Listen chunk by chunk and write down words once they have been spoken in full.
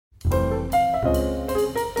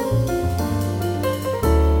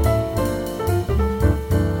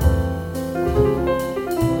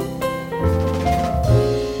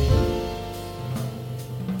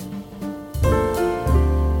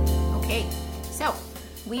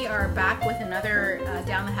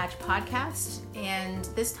Podcast, and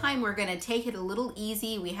this time we're going to take it a little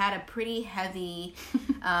easy. We had a pretty heavy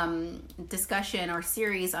discussion or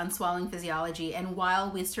series on swallowing physiology, and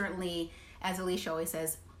while we certainly, as Alicia always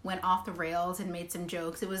says, went off the rails and made some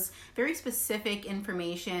jokes, it was very specific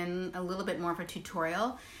information, a little bit more of a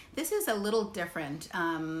tutorial. This is a little different,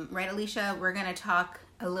 right, Alicia? We're going to talk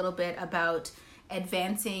a little bit about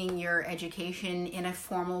advancing your education in a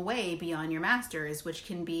formal way beyond your master's, which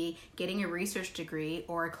can be getting a research degree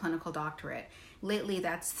or a clinical doctorate. Lately,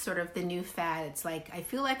 that's sort of the new fad. It's like, I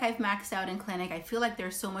feel like I've maxed out in clinic. I feel like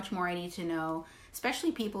there's so much more I need to know,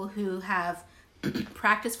 especially people who have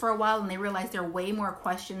practiced for a while and they realize there are way more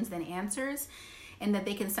questions than answers, and that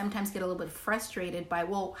they can sometimes get a little bit frustrated by,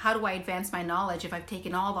 well, how do I advance my knowledge if I've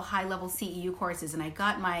taken all the high-level CEU courses and I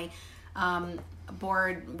got my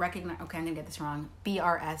board recognized, okay, I'm gonna get this wrong,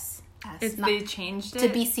 BRSS. They changed it to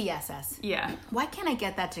BCSS. Yeah. Why can't I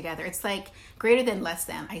get that together? It's like greater than, less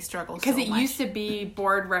than. I struggle so much. Because it used to be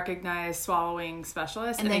board recognized swallowing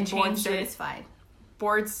specialist, and then board certified.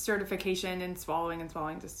 Board certification in swallowing and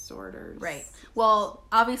swallowing disorders. Right. Well,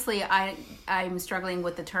 obviously I'm struggling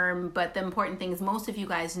with the term, but the important thing is most of you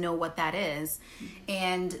guys know what that is.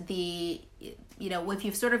 And if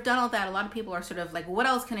you've sort of done all that, a lot of people are sort of like, what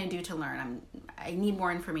else can I do to learn? I need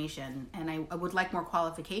more information, and I would like more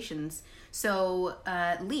qualifications. So,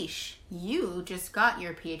 Leash, you just got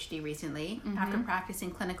your PhD recently after practicing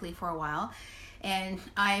clinically for a while. And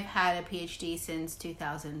I've had a PhD since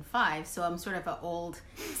 2005, so I'm sort of an old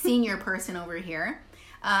senior person over here.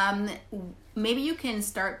 Maybe you can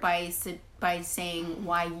start by saying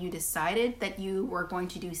why you decided that you were going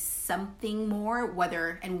to do something more,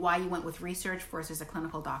 and why you went with research versus a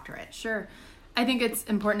clinical doctorate. Sure. I think it's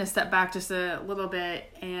important to step back just a little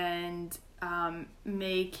bit and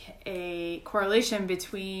make a correlation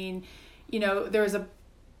between, there was a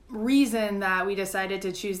reason that we decided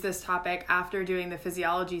to choose this topic after doing the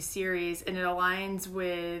physiology series, and it aligns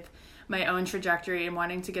with my own trajectory and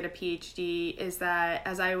wanting to get a PhD, is that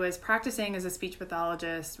as I was practicing as a speech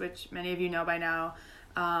pathologist, which many of you know by now,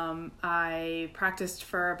 I practiced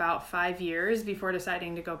for about 5 years before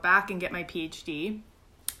deciding to go back and get my PhD.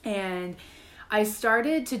 And I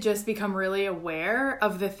started to just become really aware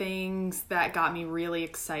of the things that got me really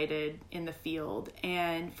excited in the field.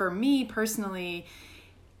 And for me personally,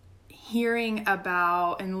 hearing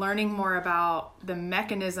about and learning more about the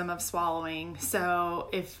mechanism of swallowing. So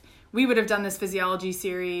if we would have done this physiology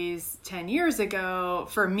series 10 years ago,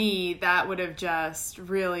 for me, that would have just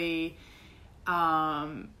really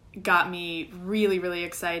got me really, really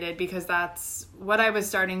excited, because that's what I was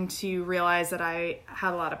starting to realize that I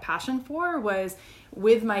had a lot of passion for. Was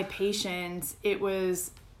with my patients, it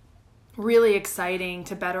was really exciting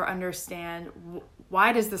to better understand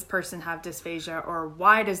why does this person have dysphagia, or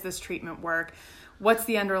why does this treatment work? What's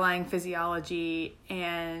the underlying physiology?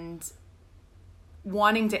 And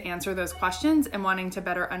wanting to answer those questions and wanting to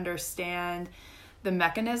better understand the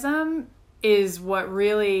mechanism is what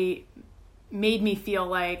really made me feel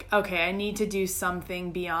like, okay, I need to do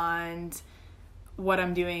something beyond what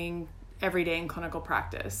I'm doing every day in clinical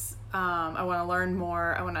practice. I want to learn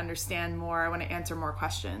more. I want to understand more. I want to answer more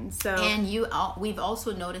questions. And we've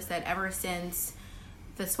also noticed that ever since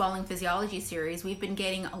the Swallowing Physiology series, we've been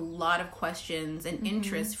getting a lot of questions and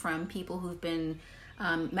interest from people who've been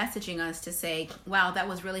messaging us to say, wow, that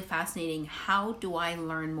was really fascinating. How do I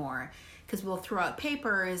learn more? Because we'll throw out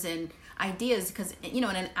papers and ideas, because in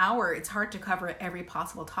an hour it's hard to cover every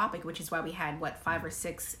possible topic, which is why we had 5 or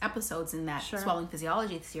 6 episodes in that Swallowing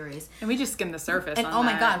Physiology series, and we just skimmed the surface. And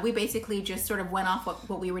my god, we basically just sort of went off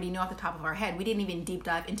what we already know off the top of our head. We didn't even deep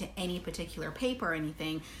dive into any particular paper or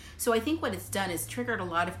anything. So I think what it's done is triggered a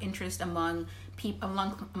lot of interest among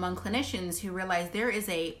clinicians who realize there is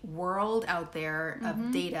a world out there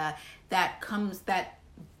of data that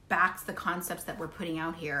backs the concepts that we're putting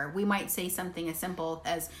out here. We might say something as simple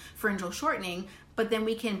as pharyngeal shortening, but then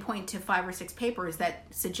we can point to 5 or 6 papers that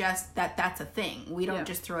suggest that that's a thing. We don't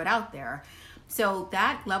just throw it out there. So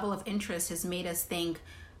that level of interest has made us think,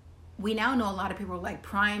 we now know a lot of people are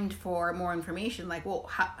primed for more information. Well,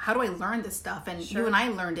 how do I learn this stuff? And you and I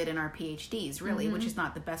learned it in our PhDs, really, which is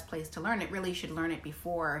not the best place to learn it. Really should learn it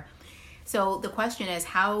before. So the question is,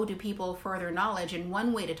 how do people further knowledge? And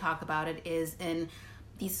one way to talk about it is in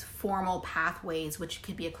these formal pathways, which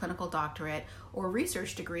could be a clinical doctorate or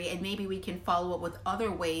research degree, and maybe we can follow up with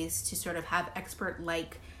other ways to sort of have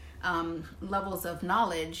expert-like levels of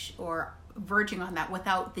knowledge or verging on that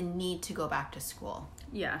without the need to go back to school.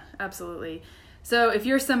 Yeah, absolutely. So if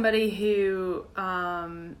you're somebody who,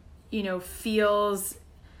 feels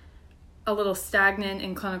a little stagnant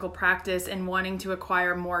in clinical practice and wanting to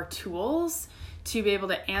acquire more tools to be able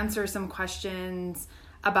to answer some questions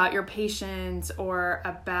about your patients or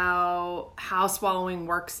about how swallowing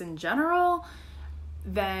works in general,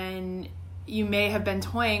 then you may have been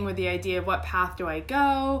toying with the idea of what path do I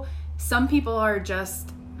go. Some people are just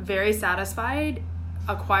very satisfied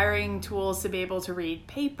acquiring tools to be able to read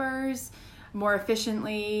papers more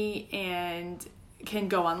efficiently and can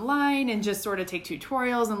go online and just sort of take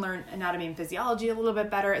tutorials and learn anatomy and physiology a little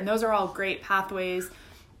bit better. And those are all great pathways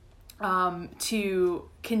to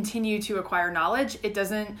continue to acquire knowledge.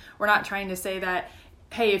 We're not trying to say that,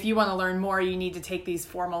 hey, if you want to learn more, you need to take these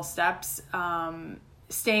formal steps.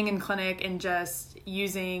 Staying in clinic and just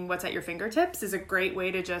using what's at your fingertips is a great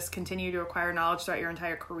way to just continue to acquire knowledge throughout your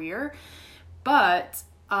entire career. But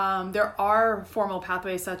there are formal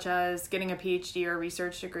pathways such as getting a PhD or a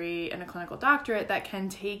research degree and a clinical doctorate that can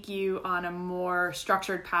take you on a more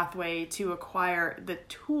structured pathway to acquire the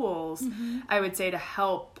tools, I would say, to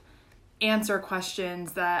help answer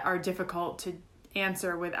questions that are difficult to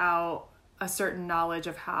answer without a certain knowledge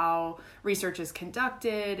of how research is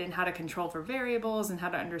conducted and how to control for variables and how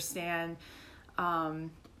to understand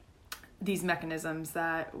these mechanisms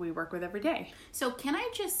that we work with every day. So can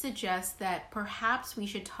I just suggest that perhaps we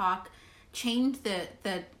should change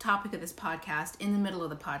the topic of this podcast in the middle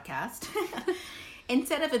of the podcast.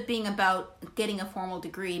 Instead of it being about getting a formal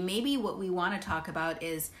degree, maybe what we want to talk about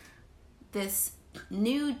is this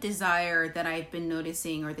new desire that I've been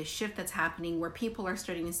noticing, or the shift that's happening where people are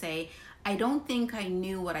starting to say, I don't think I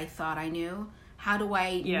knew what I thought I knew. How do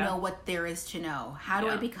I know what there is to know? How do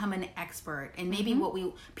I become an expert? And maybe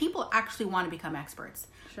people actually want to become experts.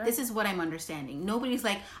 Sure. This is what I'm understanding. Nobody's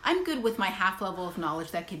like, I'm good with my half level of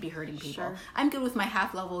knowledge that could be hurting people. Sure. I'm good with my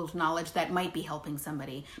half level of knowledge that might be helping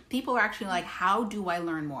somebody. People are actually like, how do I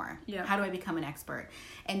learn more? Yeah. How do I become an expert?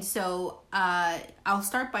 And so I'll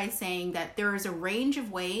start by saying that there is a range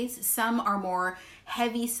of ways. Some are more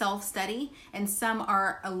heavy self-study and some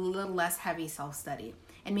are a little less heavy self-study.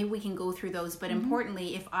 And maybe we can go through those. But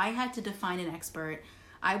importantly, if I had to define an expert,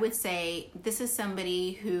 I would say this is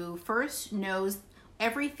somebody who first knows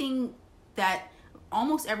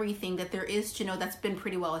almost everything that there is to know that's been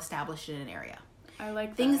pretty well established in an area. I like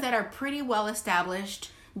that. Things that are pretty well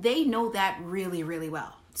established, they know that really, really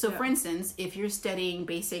well. So for instance, if you're studying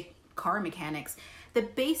basic car mechanics, the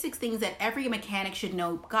basic things that every mechanic should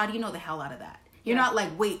know, God, you know the hell out of that. You're not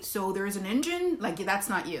like, wait, so there's an engine? Like, that's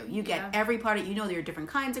not you. You get every part of it. You know there are different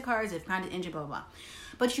kinds of cars, different kinds of engine, blah, blah, blah.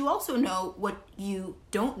 But you also know what you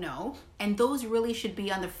don't know, and those really should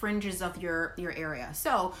be on the fringes of your area.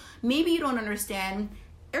 So maybe you don't understand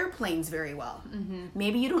airplanes very well. Mm-hmm.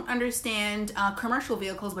 Maybe you don't understand commercial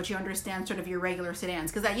vehicles, but you understand sort of your regular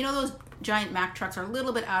sedans. Because those giant Mack trucks are a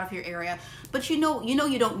little bit out of your area, but you know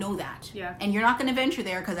you don't know that. Yeah. And you're not going to venture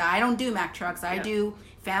there because I don't do Mack trucks. I do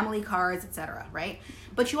family cars, etc. Right?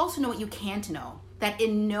 But you also know what you can't know. That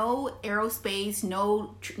in no aerospace,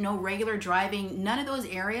 no regular driving, none of those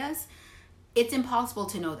areas, it's impossible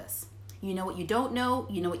to know this. You know what you don't know,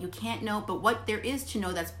 you know what you can't know, but what there is to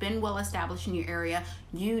know that's been well established in your area,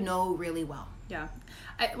 you know really well. Yeah.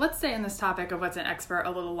 Let's stay on this topic of what's an expert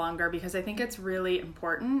a little longer, because I think it's really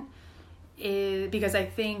important. Because I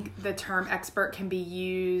think the term expert can be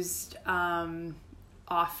used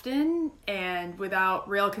often and without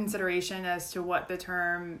real consideration as to what the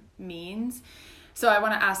term means. So I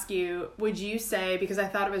want to ask you, would you say, because I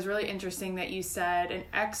thought it was really interesting that you said an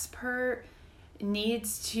expert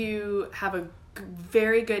needs to have a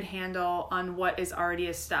very good handle on what is already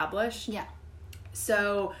established? Yeah.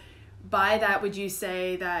 So by that, would you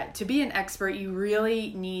say that to be an expert, you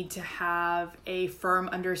really need to have a firm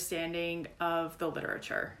understanding of the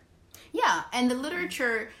literature? Yeah, and the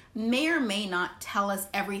literature may or may not tell us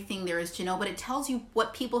everything there is to know, but it tells you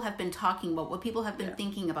what people have been talking about, what people have been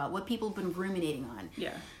thinking about, what people have been ruminating on.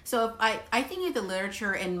 Yeah. So if I think of the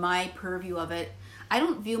literature and my purview of it, I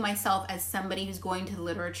don't view myself as somebody who's going to the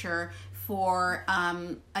literature for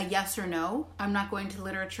a yes or no. I'm not going to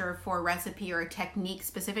literature for a recipe or a technique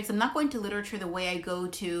specifics. I'm not going to literature the way I go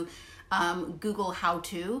to Google how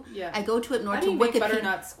to. Yeah. I go to it more to Wikipedia.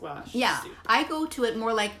 Butternut squash. Yeah. Soup. I go to it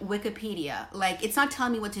more like Wikipedia. Like, it's not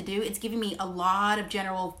telling me what to do. It's giving me a lot of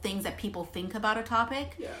general things that people think about a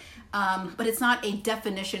topic. Yeah. But it's not a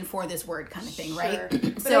definition for this word kind of thing, right?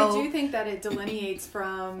 But I do think that it delineates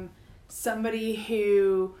from somebody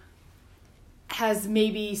who has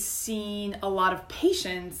maybe seen a lot of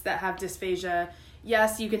patients that have dysphagia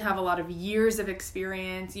yes, you can have a lot of years of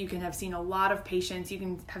experience. You can have seen a lot of patients. You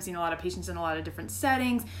can have seen a lot of patients in a lot of different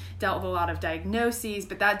settings, dealt with a lot of diagnoses,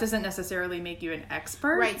 but that doesn't necessarily make you an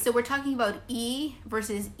expert. Right. So we're talking about E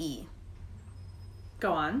versus E.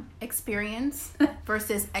 Go on. Experience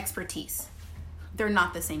versus expertise. They're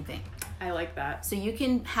not the same thing. I like that. So you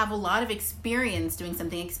can have a lot of experience doing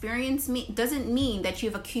something. Experience doesn't mean that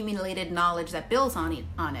you've accumulated knowledge that builds on it,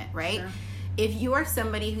 right? Sure. If you are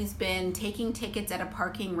somebody who's been taking tickets at a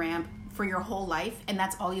parking ramp for your whole life and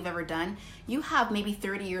that's all you've ever done, you have maybe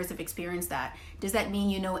 30 years of experience. That does that mean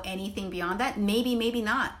you know anything beyond that? Maybe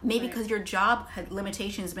not. Maybe because your job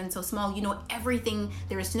limitation has been so small, you know everything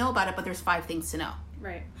there is to know about it, but there's 5 things to know.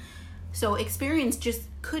 Right. So experience just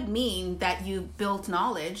could mean that you built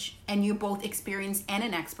knowledge and you're both experienced and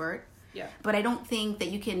an expert. Yeah. But I don't think that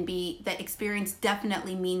you can be, that experience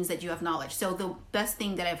definitely means that you have knowledge. So the best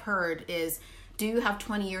thing that I've heard is, do you have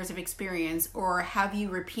 20 years of experience, or have you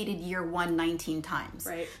repeated year 1 19 times?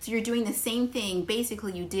 Right. So you're doing the same thing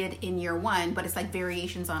basically you did in year 1, but it's like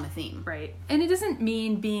variations on a theme. Right. And it doesn't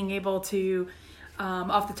mean being able to,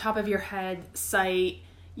 off the top of your head, cite,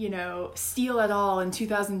 Steele et al. In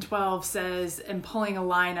 2012 says, and pulling a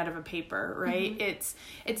line out of a paper, right?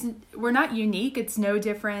 Mm-hmm. We're not unique. It's no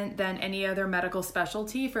different than any other medical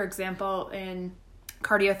specialty. For example, in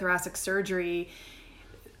cardiothoracic surgery,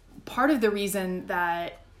 part of the reason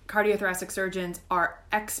that cardiothoracic surgeons are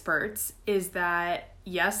experts is that,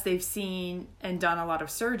 yes, they've seen and done a lot of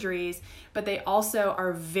surgeries, but they also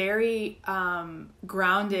are very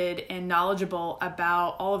grounded and knowledgeable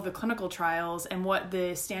about all of the clinical trials and what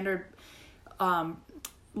the standard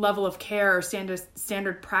level of care or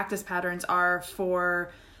standard practice patterns are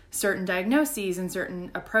for certain diagnoses and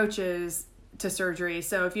certain approaches to surgery.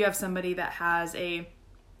 So if you have somebody that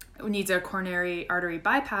needs a coronary artery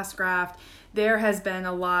bypass graft, there has been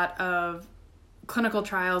a lot of clinical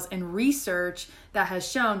trials and research that has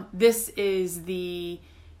shown this is the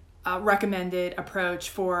recommended approach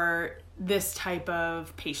for this type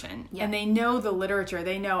of patient. Yeah. And they know the literature.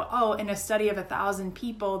 They know, in a study of 1,000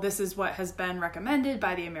 people, this is what has been recommended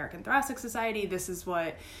by the American Thoracic Society. This is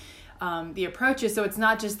what the approach is. So it's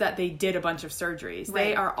not just that they did a bunch of surgeries. Right.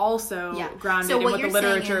 They are also grounded in what the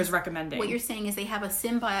literature is recommending. What you're saying is they have a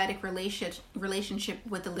symbiotic relationship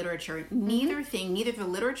with the literature. Neither the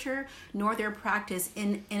literature nor their practice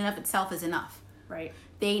in and of itself is enough. Right.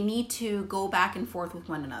 They need to go back and forth with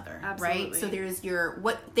one another. Absolutely. Right? So there's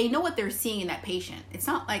they know what they're seeing in that patient. It's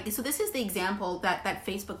not like, so this is the example that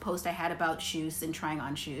Facebook post I had about shoes and trying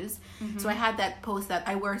on shoes. Mm-hmm. So I had that post that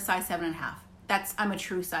I wear a size 7.5. I'm a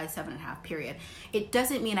true size 7.5, period. It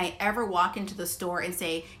doesn't mean I ever walk into the store and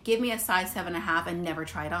say, give me a size 7.5 and never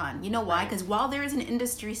try it on. You know why? Because while there is an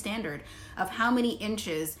industry standard of how many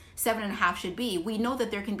inches 7.5 should be, we know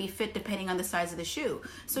that there can be fit depending on the size of the shoe.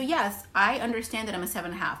 So yes, I understand that I'm a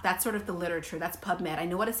 7.5. That's sort of the literature. That's PubMed. I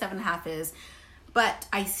know what a 7.5 is, but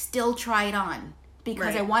I still try it on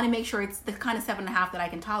because I want to make sure it's the kind of 7.5 that I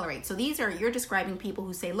can tolerate. So you're describing people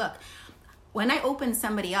who say, look, when I open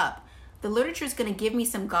somebody up, the literature is going to give me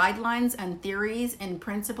some guidelines and theories and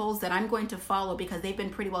principles that I'm going to follow because they've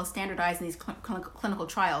been pretty well standardized in these clinical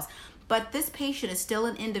trials. But this patient is still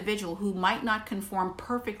an individual who might not conform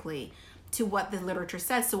perfectly to what the literature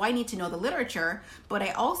says. So I need to know the literature, but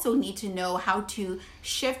I also need to know how to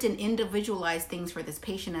shift and individualize things for this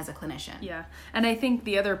patient as a clinician. Yeah. And I think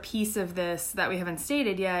the other piece of this that we haven't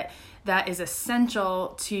stated yet that is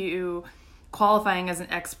essential to qualifying as an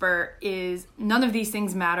expert is none of these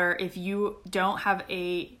things matter if you don't have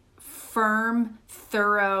a firm,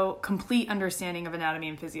 thorough, complete understanding of anatomy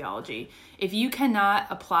and physiology. If you cannot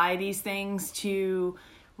apply these things to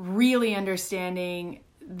really understanding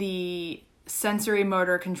the sensory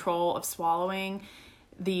motor control of swallowing,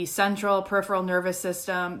 the central peripheral nervous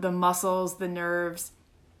system, the muscles, the nerves,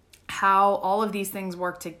 how all of these things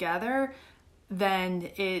work together, then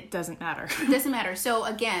it doesn't matter. It doesn't matter. So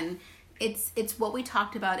again, it's what we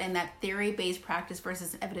talked about in that theory-based practice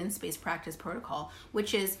versus evidence-based practice protocol,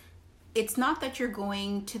 which is it's not that you're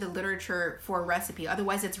going to the literature for a recipe.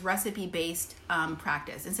 Otherwise, it's recipe-based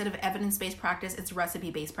practice. Instead of evidence-based practice, it's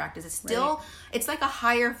recipe-based practice. It's still, It's like a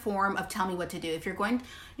higher form of tell me what to do. If you're going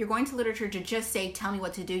to literature to just say, tell me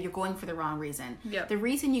what to do, you're going for the wrong reason. Yep. The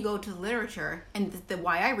reason you go to the literature and the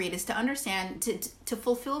why I read is to understand, to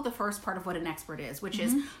fulfill the first part of what an expert is, which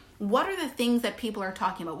is, what are the things that people are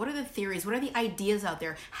talking about? What are the theories? What are the ideas out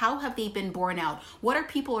there? How have they been borne out? What are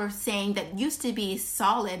people saying that used to be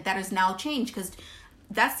solid that has now changed? Because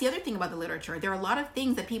that's the other thing about the literature. There are a lot of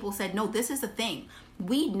things that people said, no, this is a thing.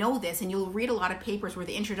 We know this. And you'll read a lot of papers where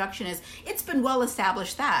the introduction is, it's been well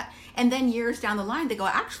established that. And then years down the line, they go,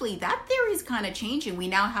 actually, that theory is kind of changing. We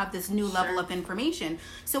now have this new level of information.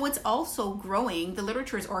 So it's also growing. The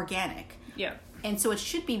literature is organic. Yeah. And so it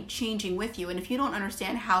should be changing with you. And if you don't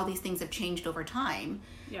understand how these things have changed over time,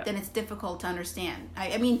 then it's difficult to understand.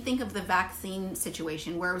 I mean, think of the vaccine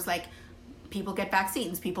situation where it was like, people get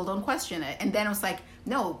vaccines, people don't question it. And then it was like,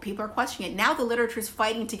 no, people are questioning it. Now the literature is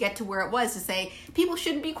fighting to get to where it was, to say people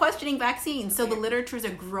shouldn't be questioning vaccines. So the literature is a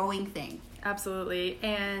growing thing. Absolutely.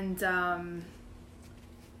 And I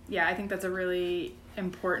think that's a really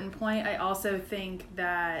important point. I also think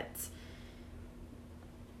that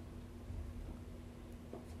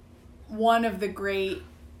one of the great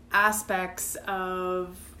aspects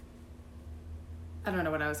of, I don't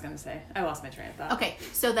know what I was going to say. I lost my train of thought. Okay,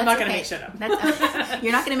 so that's I'm not going to make shit up.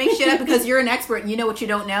 You're not going to make shit up because you're an expert and you know what you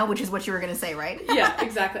don't know, which is what you were going to say, right? Yeah,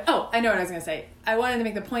 exactly. Oh, I know what I was going to say. I wanted to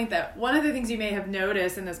make the point that one of the things you may have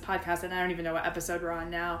noticed in this podcast, and I don't even know what episode we're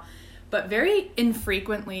on now, but very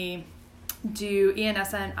infrequently do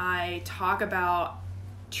Ianessa and I talk about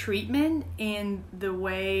treatment in the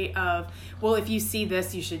way of, well, if you see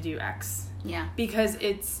this, you should do X. Yeah. Because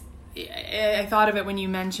I thought of it when you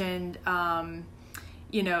mentioned,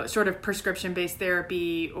 sort of prescription-based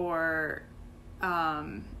therapy or,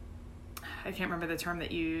 I can't remember the term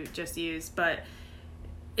that you just used, but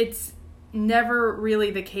it's never really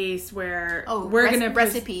the case where we're going to...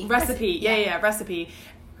 Recipe. Recipe.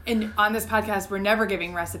 And on this podcast, we're never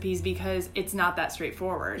giving recipes because it's not that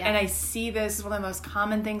straightforward. Yeah. And I see this, one of the most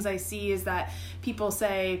common things I see is that people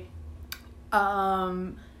say,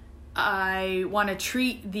 I want to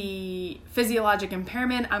treat the physiologic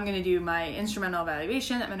impairment. I'm going to do my instrumental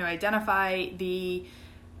evaluation. I'm going to identify the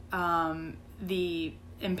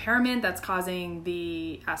impairment that's causing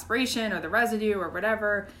the aspiration or the residue or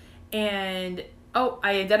whatever. And,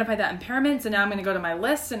 I identified that impairment. So now I'm going to go to my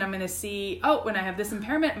list and I'm going to see, when I have this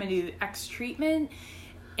impairment, I'm going to do X treatment.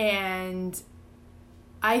 And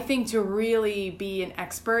I think to really be an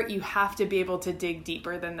expert, you have to be able to dig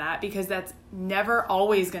deeper than that, because that's never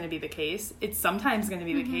always going to be the case. It's sometimes going to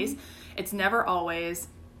be the case. It's never always.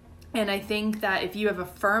 And I think that if you have a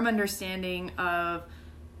firm understanding of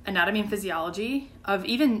anatomy and physiology, of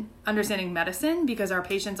even understanding medicine, because our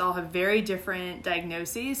patients all have very different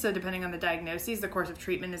diagnoses. So depending on the diagnoses, the course of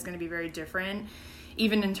treatment is going to be very different,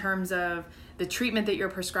 even in terms of the treatment that you're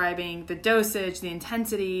prescribing, the dosage, the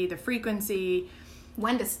intensity, the frequency,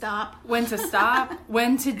 when to stop, when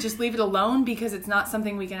to just leave it alone because it's not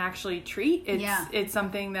something we can actually treat. It's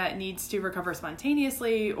something that needs to recover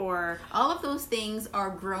spontaneously, or all of those things are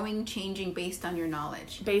growing, changing based on your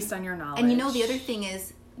knowledge. And the other thing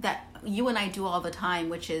is that you and I do all the time,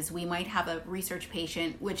 which is we might have a research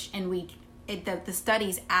patient, the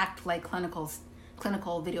studies act like clinical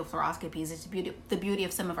video fluoroscopies. It's the beauty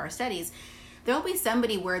of some of our studies. There'll be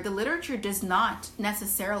somebody where the literature does not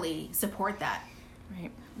necessarily support that.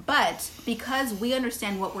 Right. But because we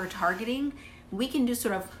understand what we're targeting, we can do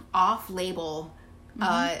sort of off-label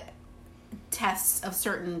tests of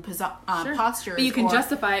certain postures. But you can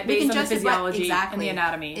justify it based on the physiology and the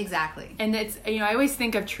anatomy. Exactly. And it's, I always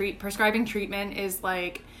think of prescribing treatment is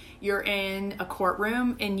like you're in a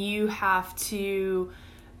courtroom and you have to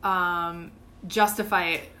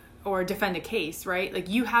justify it or defend a case, right? Like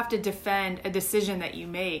you have to defend a decision that you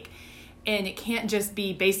make. And it can't just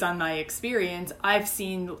be based on my experience. I've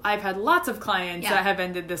had lots of clients that have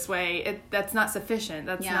ended this way. That's not sufficient.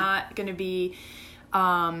 That's not going to be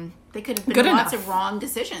they could have been lots of wrong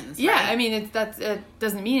decisions. Yeah, right? I mean, it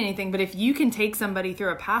doesn't mean anything. But if you can take somebody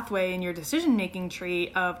through a pathway in your decision-making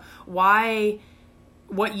tree of why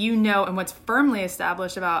what you know and what's firmly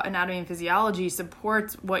established about anatomy and physiology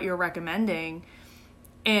supports what you're recommending,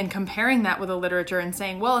 and comparing that with the literature and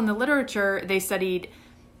saying, well, in the literature, they studied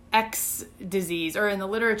X disease, or in the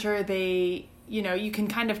literature they, you can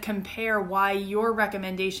kind of compare why your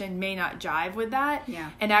recommendation may not jive with that,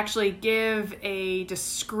 and actually give a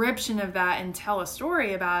description of that and tell a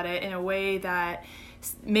story about it in a way that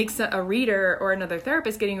makes a reader or another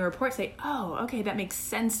therapist getting a report say, oh, okay, that makes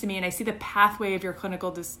sense to me, and I see the pathway of your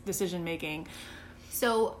clinical decision making.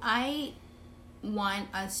 So I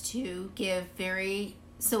want us to give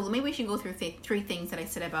so maybe we should go through three things that I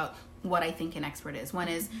said about what I think an expert is. One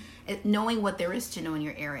is knowing what there is to know in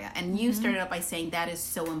your area. And you started out by saying that is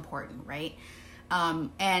so important, right?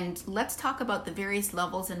 And let's talk about the various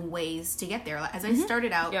levels and ways to get there. As I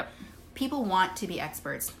started out, people want to be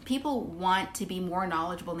experts. People want to be more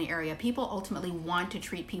knowledgeable in the area. People ultimately want to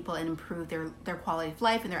treat people and improve their quality of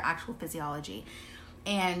life and their actual physiology.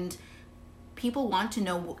 And people want to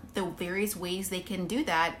know the various ways they can do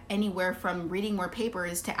that, anywhere from reading more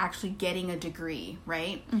papers to actually getting a degree,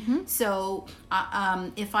 right? So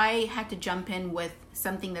if I had to jump in with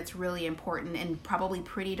something that's really important and probably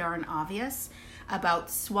pretty darn obvious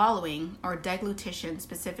about swallowing, or deglutition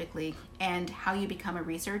specifically, and how you become a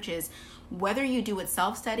researcher, is whether you do it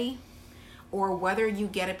self-study or whether you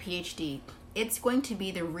get a PhD, it's going to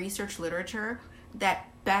be the research literature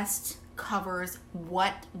that best covers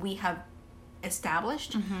what we have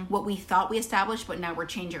established, what we thought we established, but now we're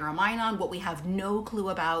changing our mind on, what we have no clue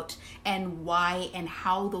about, and why and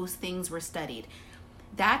how those things were studied.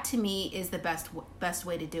 That to me is the best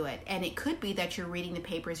way to do it. And it could be that you're reading the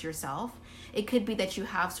papers yourself. It could be that you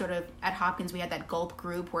have sort of, at Hopkins we had that gulp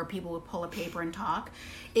group where people would pull a paper and talk.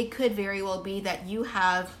 It could very well be that you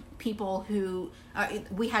have people who,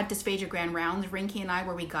 we had Dysphagia Grand Rounds, Rinky and I,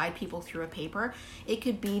 where we guide people through a paper. It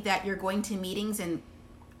could be that you're going to meetings and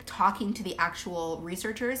talking to the actual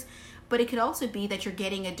researchers, but it could also be that you're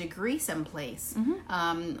getting a degree someplace,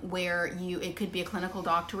 where it could be a clinical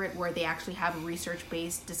doctorate where they actually have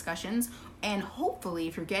research-based discussions. And hopefully,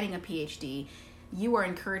 if you're getting a PhD, you are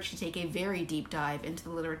encouraged to take a very deep dive into the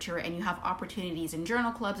literature, and you have opportunities in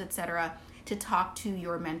journal clubs, etc., to talk to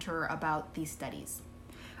your mentor about these studies.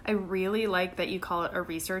 I really like that you call it a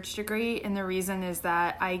research degree, and the reason is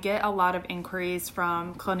that I get a lot of inquiries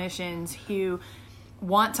from clinicians who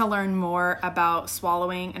want to learn more about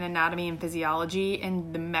swallowing and anatomy and physiology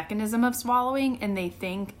and the mechanism of swallowing, and they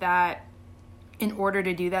think that in order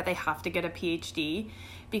to do that they have to get a PhD,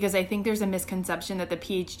 because I think there's a misconception that the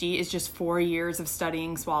PhD is just 4 years of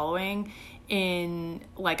studying swallowing in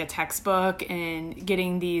like a textbook and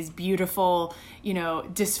getting these beautiful,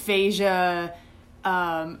 dysphagia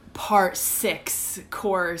part 6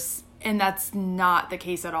 course, and that's not the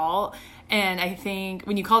case at all. And I think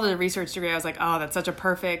when you called it a research degree, I was like, oh, that's such a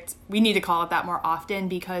perfect, we need to call it that more often,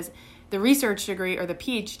 because the research degree or the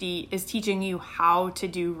PhD is teaching you how to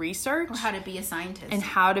do research. Or how to be a scientist. And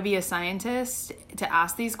how to be a scientist, to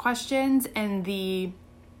ask these questions, and the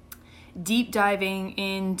deep diving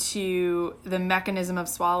into the mechanism of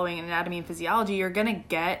swallowing and anatomy and physiology you're going to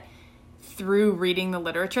get through reading the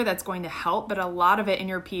literature. That's going to help, but a lot of it in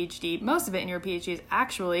your PhD, most of it in your PhD, is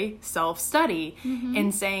actually self-study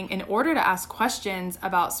and saying, in order to ask questions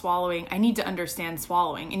about swallowing, I need to understand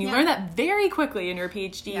swallowing. And you learn that very quickly in your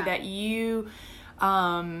PhD, that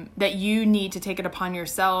you need to take it upon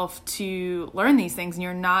yourself to learn these things, and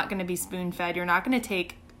you're not going to be spoon-fed. You're not going to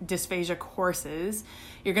take dysphagia courses.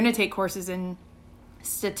 You're going to take courses in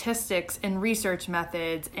statistics and research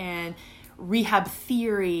methods and rehab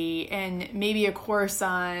theory, and maybe a course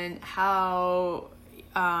on how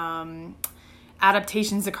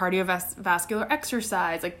adaptations to cardiovascular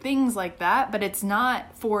exercise, like things like that. But it's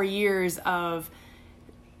not 4 years of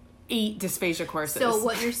 8 dysphagia courses. So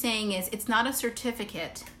what you're saying is it's not a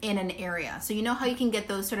certificate in an area. So you know how you can get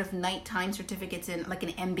those sort of nighttime certificates in like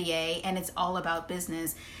an MBA, and it's all about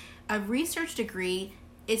business. A research degree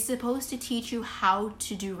is supposed to teach you how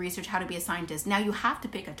to do research, how to be a scientist. Now you have to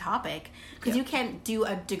pick a topic, because you can't do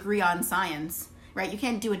a degree on science, right? You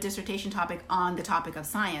can't do a dissertation topic on the topic of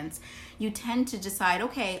science. You tend to decide,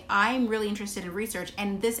 okay, I'm really interested in research,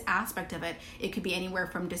 and this aspect of it, it could be anywhere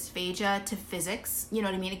from dysphagia to physics, you know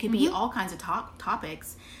what I mean? It could be all kinds of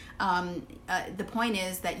topics. The point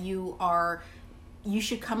is that you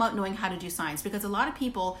should come out knowing how to do science, because a lot of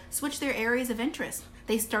people switch their areas of interest.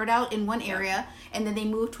 They start out in one area and then they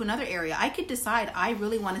move to another area. I could decide I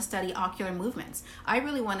really want to study ocular movements. I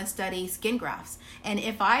really want to study skin grafts. And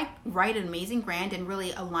if I write an amazing grant and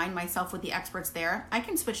really align myself with the experts there, I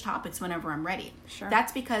can switch topics whenever I'm ready. Sure.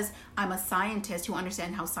 That's because I'm a scientist who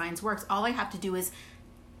understands how science works. All I have to do is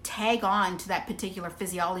tag on to that particular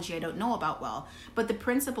physiology I don't know about well. But the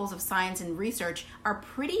principles of science and research are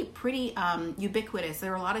pretty ubiquitous.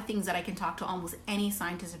 There are a lot of things that I can talk to almost any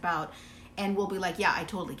scientist about, and we'll be like, yeah, I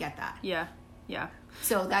totally get that. Yeah.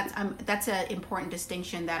 So that's an important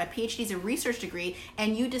distinction, that a PhD is a research degree,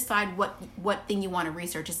 and you decide what thing you want to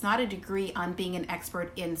research. It's not a degree on being an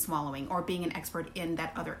expert in swallowing or being an expert in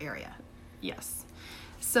that other area. Yes.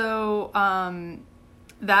 So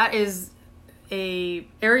that is a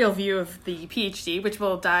aerial view of the PhD, which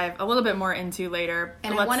we'll dive a little bit more into later.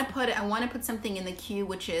 And I want to put something in the queue,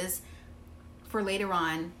 which is for later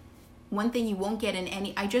on. One thing you won't get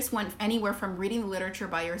in I just went anywhere from reading the literature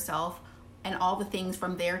by yourself and all the things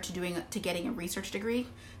from there to getting a research degree.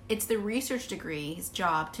 It's the research degree's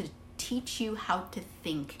job to teach you how to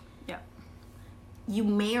think. Yeah. You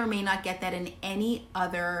may or may not get that in any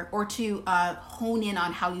other, or to hone in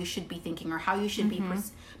on how you should be thinking or how you should be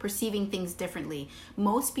perceiving things differently.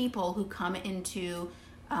 Most people who come into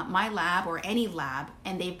my lab or any lab,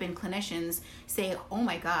 and they've been clinicians, say, oh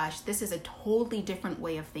my gosh, this is a totally different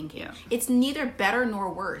way of thinking. Yeah. It's neither better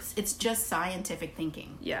nor worse. It's just scientific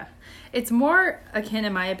thinking. Yeah. It's more akin,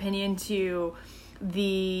 in my opinion, to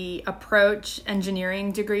the approach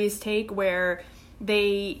engineering degrees take, where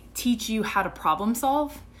they teach you how to problem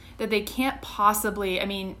solve, that they can't possibly, I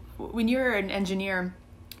mean, when you're an engineer,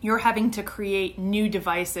 you're having to create new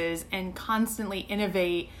devices and constantly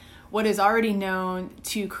innovate what is already known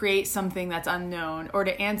to create something that's unknown, or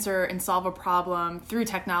to answer and solve a problem through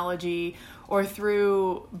technology or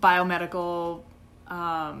through biomedical,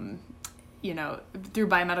 through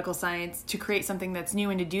biomedical science, to create something that's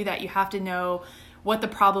new. And to do that, you have to know what the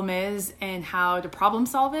problem is and how to problem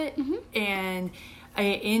solve it. Mm-hmm. And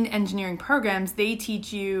in engineering programs, they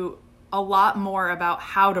teach you a lot more about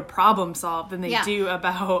how to problem solve than they do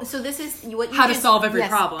about so this is what you how to solve every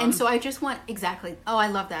problem. And so I just want, exactly. Oh, I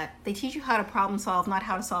love that. They teach you how to problem solve, not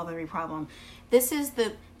how to solve every problem. This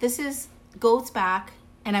goes back,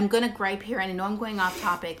 and I'm going to gripe here, and I know I'm going off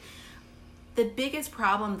topic. The biggest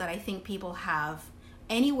problem that I think people have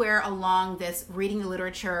anywhere along this, reading the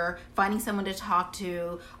literature, finding someone to talk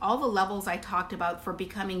to, all the levels I talked about for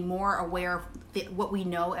becoming more aware of what we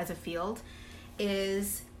know as a field,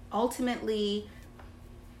 is ultimately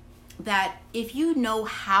that if you know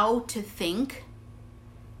how to think,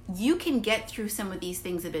 you can get through some of these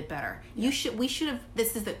things a bit better. We should have,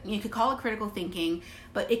 you could call it critical thinking,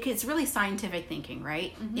 but it's really scientific thinking,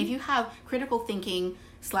 right? Mm-hmm. If you have critical thinking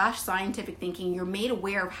 / scientific thinking, you're made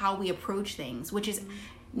aware of how we approach things, which is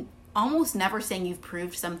almost never saying you've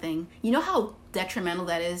proved something. You know how detrimental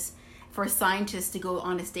that is for a scientist to go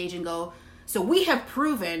on a stage and go, so we have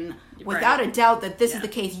proven without a doubt that this is the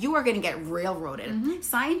case. You are going to get railroaded. Mm-hmm.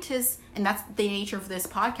 Scientists, and that's the nature of this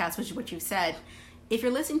podcast, which is what you said. If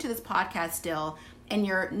you're listening to this podcast still and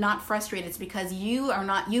you're not frustrated, it's because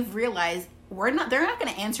you've realized they're not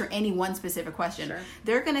going to answer any one specific question. Sure.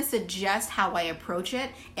 They're going to suggest how I approach it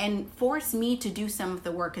and force me to do some of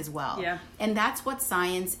the work as well. Yeah. And that's what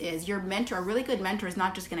science is. Your mentor, a really good mentor, is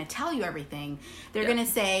not just going to tell you everything. They're going to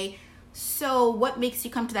say, so what makes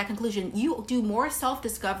you come to that conclusion? You do more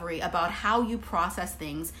self-discovery about how you process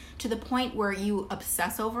things to the point where you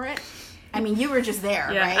obsess over it. I mean, you were just there,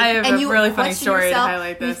 right? I have a really funny story to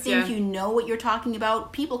highlight this. You think you know what you're talking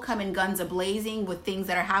about. People come in guns a-blazing with things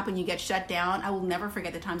that are happening. You get shut down. I will never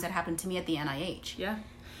forget the times that happened to me at the NIH. Yeah.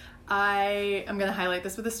 I am going to highlight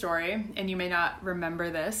this with a story, and you may not remember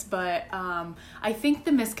this, but I think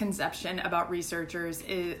the misconception about researchers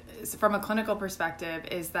is, from a clinical perspective,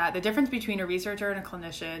 is that the difference between a researcher and a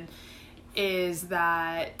clinician is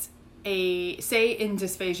that say in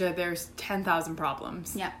dysphagia, there's 10,000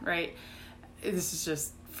 problems. Yeah. Right? This is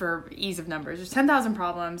just for ease of numbers. There's 10,000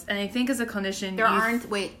 problems, and I think as a clinician, there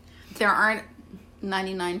aren't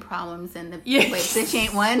 99 problems in the wait, this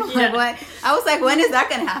ain't one. Yeah. What? I was like, when is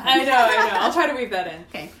that going to happen? I know. I'll try to weave that in.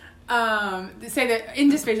 Okay. Say that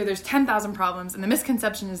in dysphagia there's 10,000 problems, and the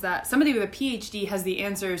misconception is that somebody with a PhD has the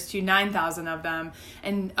answers to 9,000 of them,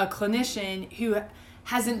 and a clinician who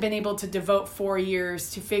hasn't been able to devote 4 years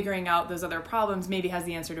to figuring out those other problems maybe has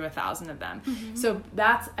the answer to 1,000 of them. Mm-hmm. So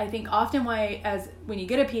that's, I think, often why when you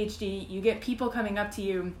get a PhD, you get people coming up to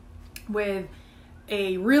you with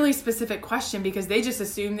a really specific question because they just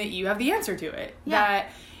assume that you have the answer to it. Yeah. That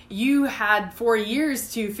you had 4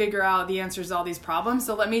 years to figure out the answers to all these problems,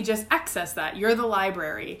 so let me just access that. You're the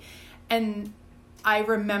library. And I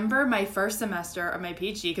remember my first semester of my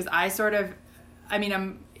PhD, because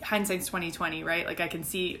I'm hindsight's 2020, right? Like I can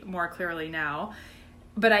see more clearly now.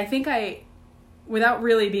 But I think I, without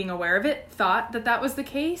really being aware of it, thought that was the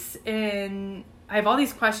case. And I have all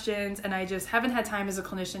these questions and I just haven't had time as a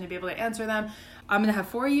clinician to be able to answer them. I'm going to have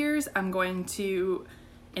 4 years. I'm going to,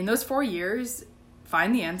 in those 4 years,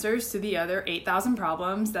 find the answers to the other 8,000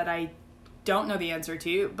 problems that I don't know the answer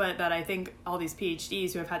to, but that I think all these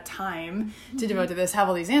PhDs who have had time to devote to this have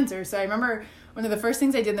all these answers. So I remember one of the first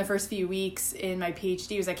things I did in the first few weeks in my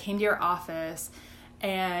PhD was I came to your office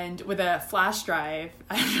and with a flash drive,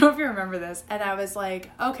 I don't know if you remember this, and I was like,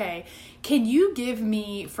 okay, can you give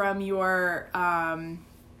me from your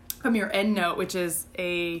EndNote, which is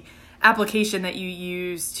a application that you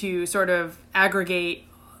use to sort of aggregate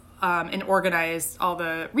and organize all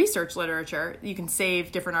the research literature. You can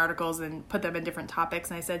save different articles and put them in different topics.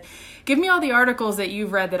 And I said, give me all the articles that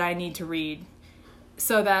you've read that I need to read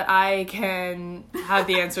so that I can have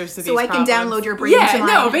the answers to these problems. So I can download your brain. Yeah,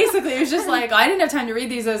 no, basically it was just like, I didn't have time to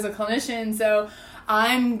read these as a clinician. So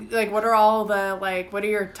I'm like, what are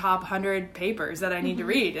your top 100 papers that I need to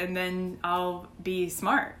read? And then I'll be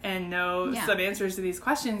smart and know some answers to these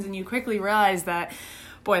questions. And you quickly realize that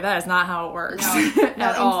boy, that is not how it works. No, at in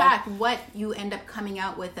all. fact, what you end up coming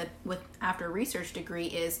out with after a research degree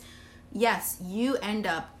is, yes, you end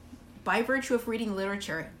up, by virtue of reading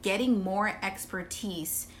literature, getting more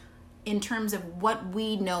expertise in terms of what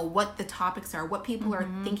we know, what the topics are, what people are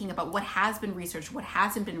thinking about, what has been researched, what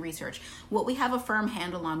hasn't been researched, what we have a firm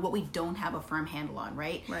handle on, what we don't have a firm handle on,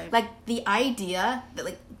 right? Like the idea that,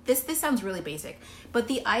 like, this sounds really basic, but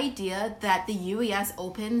the idea that the UES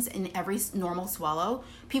opens in every normal swallow,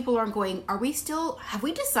 people are going, have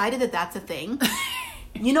we decided that that's a thing?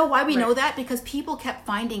 You know why we know that? Because people kept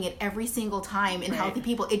finding it every single time in healthy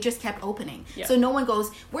people. It just kept opening. Yeah. So no one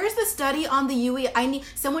goes, where's the study on the UE?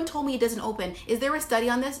 Someone told me it doesn't open. Is there a study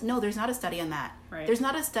on this? No, there's not a study on that. Right. There's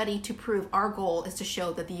not a study to prove. Our goal is to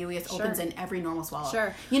show that the UES opens in every normal swallow.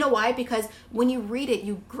 Sure. You know why? Because when you read it,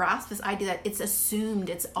 you grasp this idea that it's assumed,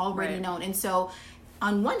 it's already known. And so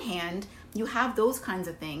on one hand, you have those kinds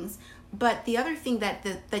of things. But the other thing that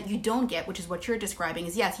you don't get, which is what you're describing,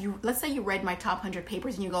 is yes, let's say you read my top 100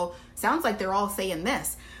 papers and you go, sounds like they're all saying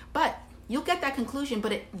this. But you'll get that conclusion.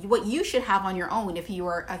 But what you should have on your own, if you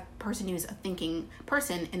are a person who's a thinking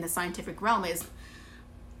person in the scientific realm, is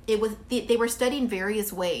they were studied in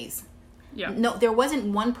various ways. Yeah. No, there wasn't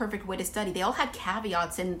one perfect way to study. They all had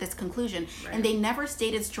caveats in this conclusion, and they never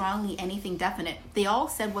stated strongly anything definite. They all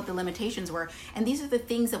said what the limitations were, and these are the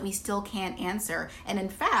things that we still can't answer. And in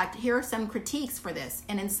fact, here are some critiques for this.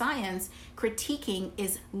 And in science, critiquing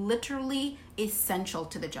is literally essential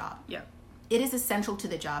to the job. Yeah. It is essential to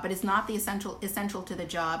the job. It is not the essential to the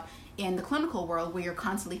job in the clinical world where you're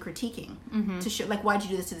constantly critiquing to show, like, why'd you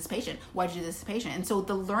do this to this patient? Why'd you do this to this patient? And so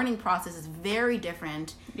the learning process is very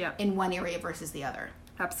different in one area versus the other.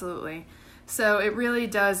 Absolutely. So it really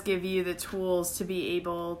does give you the tools to be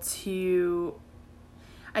able to,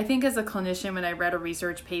 I think as a clinician, when I read a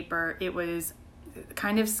research paper, it was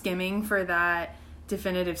kind of skimming for that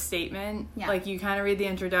definitive statement. Yeah. Like, you kind of read the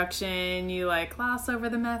introduction, you like gloss over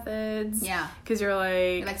the methods. Yeah. Because you're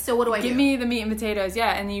like, so what do I do? Give me the meat and potatoes.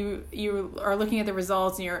 Yeah. And you are looking at the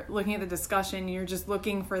results and you're looking at the discussion and you're just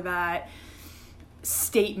looking for that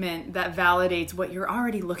statement that validates what you're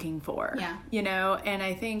already looking for. Yeah. You know, and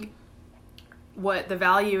I think what the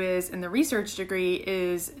value is in the research degree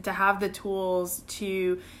is to have the tools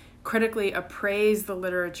to critically appraise the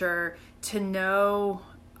literature, to know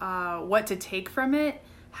what to take from it,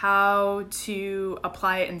 how to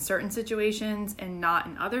apply it in certain situations and not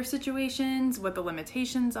in other situations, what the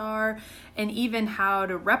limitations are, and even how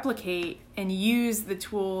to replicate and use the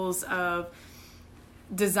tools of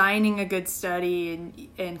designing a good study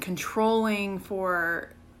and controlling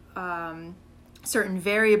for certain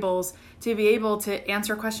variables to be able to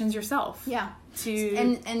answer questions yourself. Yeah.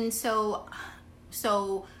 And so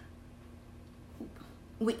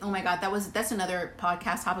oh my God, that's another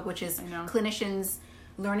podcast topic, which is clinicians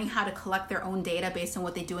learning how to collect their own data based on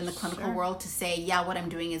what they do in the clinical world to say, yeah, what I'm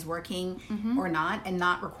doing is working or not, and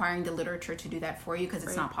not requiring the literature to do that for you because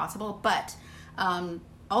it's not possible. But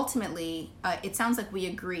ultimately, it sounds like we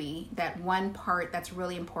agree that one part that's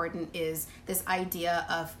really important is this idea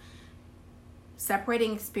of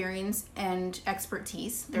separating experience and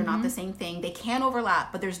expertise. They're not the same thing. They can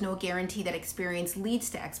overlap, but there's no guarantee that experience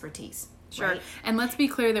leads to expertise. Sure. Right? And let's be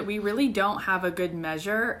clear that we really don't have a good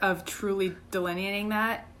measure of truly delineating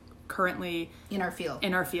that currently in our field.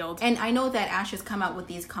 And I know that Ash has come out with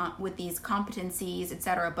these competencies,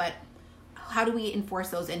 etc., but how do we enforce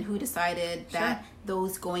those, and who decided that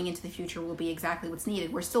those going into the future will be exactly what's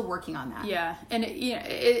needed? We're still working on that. Yeah. And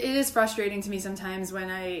it is frustrating to me sometimes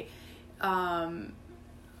when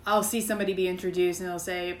I'll see somebody be introduced and they'll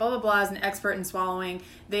say, blah, blah, blah, is an expert in swallowing.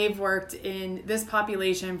 They've worked in this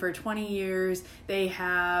population for 20 years. They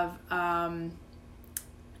have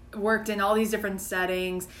worked in all these different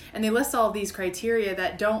settings. And they list all of these criteria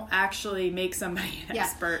that don't actually make somebody an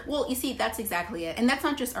expert. Well, you see, that's exactly it. And that's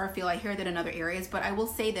not just our field. I hear that in other areas. But I will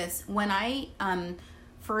say this. When I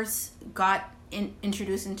first got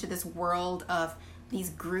introduced into this world of these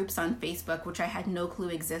groups on Facebook, which I had no clue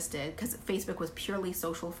existed because Facebook was purely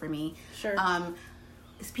social for me. Sure.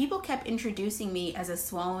 People kept introducing me as a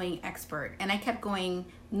swallowing expert, and I kept going,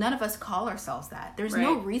 none of us call ourselves that. There's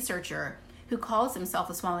no researcher who calls himself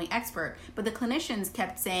a swallowing expert, but the clinicians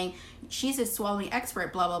kept saying, she's a swallowing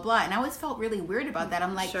expert, blah, blah, blah. And I always felt really weird about that.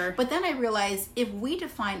 I'm like, but then I realized if we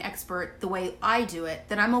define expert the way I do it,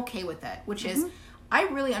 then I'm okay with that, which is, I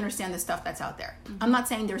really understand the stuff that's out there. I'm not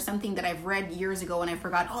saying there's something that I've read years ago and I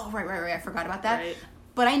forgot, right, I forgot about that. Right.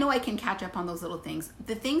 But I know I can catch up on those little things.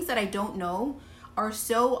 The things that I don't know are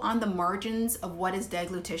so on the margins of what is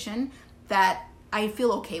deglutition that I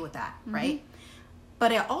feel okay with that, right?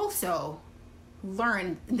 But I also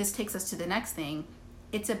learned, and this takes us to the next thing,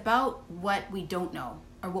 it's about what we don't know,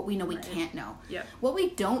 or what we know we can't know. Yep. What we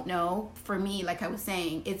don't know, for me, like I was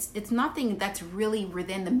saying, it's nothing that's really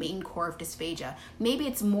within the main core of dysphagia. Maybe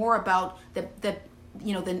it's more about the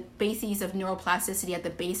bases of neuroplasticity at the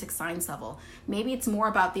basic science level. Maybe it's more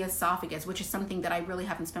about the esophagus, which is something that I really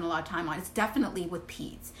haven't spent a lot of time on. It's definitely with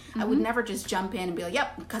peds. I would never just jump in and be like,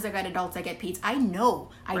 yep, because I got adults, I get peds. I know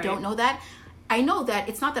I don't know that. I know that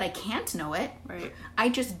it's not that I can't know it. Right. I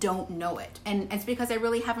just don't know it. And it's because I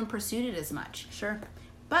really haven't pursued it as much. Sure.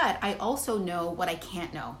 But I also know what I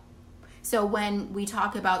can't know. So when we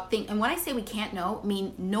talk about things, and when I say we can't know, I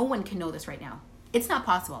mean no one can know this right now. It's not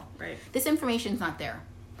possible. Right. This information's not there.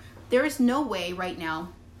 There is no way right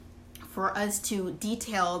now for us to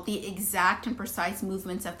detail the exact and precise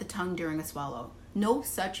movements of the tongue during a swallow. No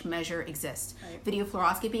such measure exists. Right. Video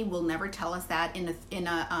fluoroscopy will never tell us that in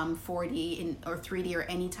a 4D or 3D or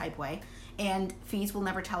any type way. And FEES will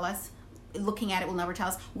never tell us. Looking at it will never tell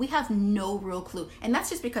us. We have no real clue. And that's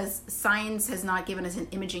just because science has not given us an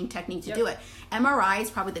imaging technique to do it. MRI is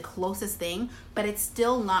probably the closest thing, but it's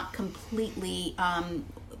still not completely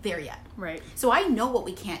there yet. Right. So I know what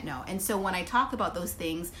we can't know. And so when I talk about those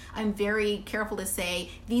things, I'm very careful to say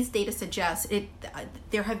these data suggest it.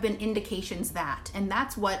 There have been indications that, and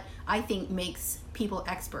that's what I think makes people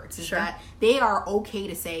experts, is that they are okay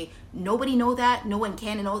to say nobody know that, no one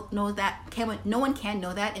can know that, no one can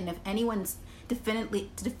know that, and if anyone's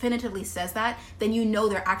definitively says that, then you know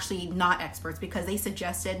they're actually not experts, because they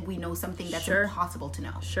suggested we know something that's impossible to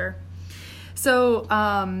know. Sure. So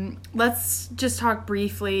let's just talk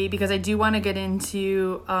briefly, because I do want to get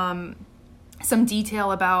into some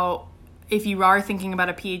detail about if you are thinking about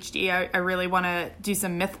a PhD. I really want to do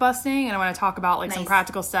some myth busting, and I want to talk about some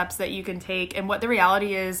practical steps that you can take and what the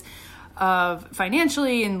reality is of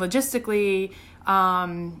financially and logistically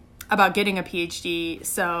about getting a PhD.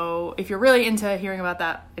 So if you're really into hearing about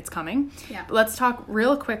that, it's coming. Yeah. Let's talk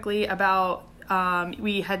real quickly about,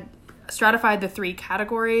 we had stratified the 3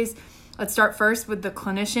 categories. Let's start first with the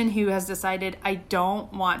clinician who has decided, I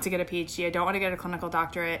don't want to get a PhD, I don't want to get a clinical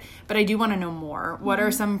doctorate, but I do want to know more. What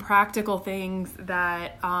are some practical things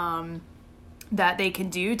that that they can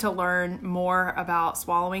do to learn more about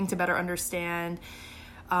swallowing, to better understand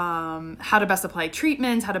how to best apply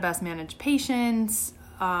treatments, how to best manage patients,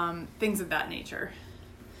 things of that nature.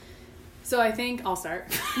 So I think I'll start.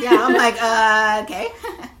 Yeah, I'm like, okay.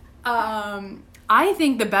 I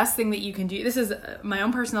think the best thing that you can do, this is my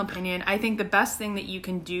own personal opinion, I think the best thing that you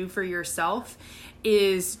can do for yourself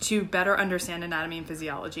is to better understand anatomy and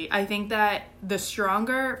physiology. I think that the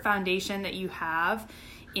stronger foundation that you have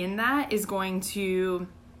in that is going to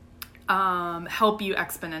help you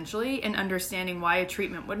exponentially in understanding why a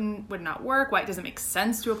treatment would not work, why it doesn't make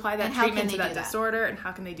sense to apply that treatment to that disorder, and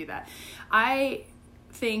how can they do that. I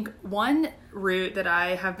think one route that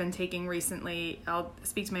I have been taking recently, I'll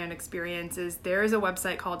speak to my own experience, is there's a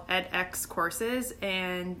website called edX Courses,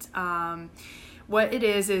 and what it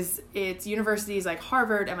is it's universities like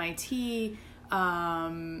Harvard, MIT,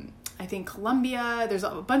 I think Columbia. There's a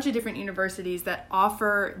bunch of different universities that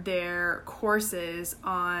offer their courses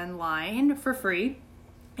online for free.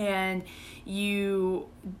 And you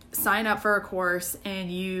sign up for a course, and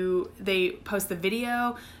they post the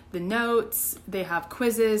video, the notes, they have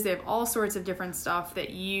quizzes, they have all sorts of different stuff that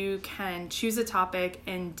you can choose a topic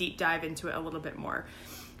and deep dive into it a little bit more.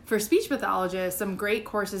 For speech pathologists, some great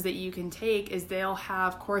courses that you can take is they'll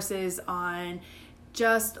have courses on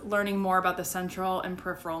just learning more about the central and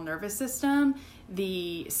peripheral nervous system,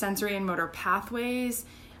 the sensory and motor pathways,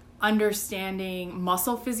 understanding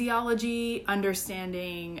muscle physiology,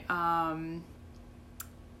 understanding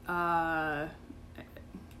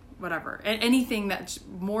whatever, anything that's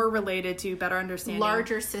more related to better understanding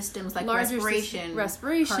larger systems like respiration,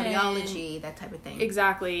 cardiology, that type of thing.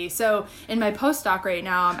 Exactly. So in my postdoc right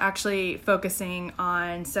now, I'm actually focusing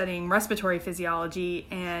on studying respiratory physiology,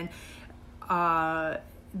 and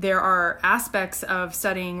there are aspects of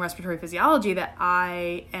studying respiratory physiology that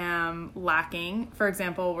I am lacking. For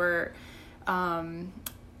example,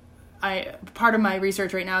 part of my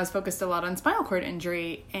research right now is focused a lot on spinal cord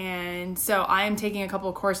injury, and so I am taking a couple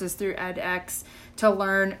of courses through edX to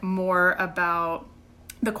learn more about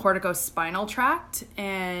the corticospinal tract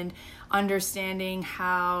and understanding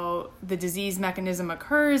how the disease mechanism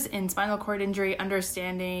occurs in spinal cord injury,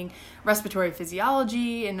 understanding respiratory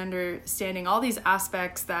physiology, and understanding all these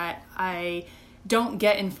aspects that I don't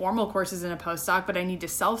get in formal courses in a postdoc, but I need to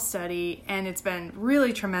self-study. And it's been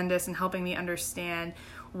really tremendous in helping me understand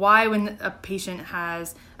why, when a patient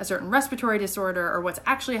has a certain respiratory disorder or what's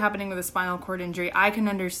actually happening with a spinal cord injury, I can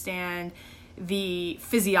understand the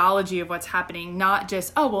physiology of what's happening, not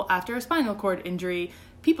just, oh, well, after a spinal cord injury,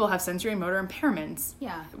 people have sensory and motor impairments.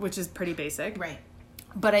 Yeah. Which is pretty basic. Right.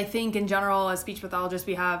 But I think in general, as speech pathologists,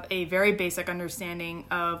 we have a very basic understanding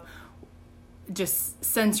of just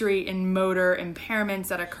sensory and motor impairments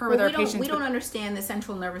that occur with our patients. We don't understand the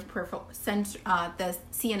central nervous peripheral, the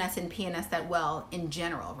CNS and PNS that well in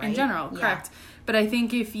general, right? In general, correct. But I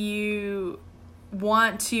think if you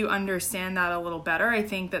want to understand that a little better, I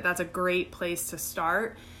think that that's a great place to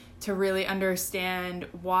start, to really understand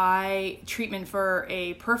why treatment for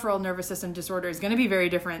a peripheral nervous system disorder is going to be very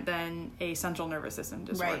different than a central nervous system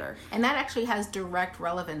disorder. Right. And that actually has direct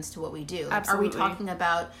relevance to what we do. Absolutely. Are we talking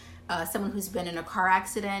about someone who's been in a car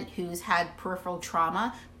accident, who's had peripheral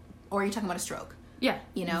trauma, or are you talking about a stroke? Yeah,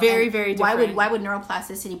 you know, very different. Why would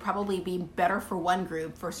neuroplasticity probably be better for one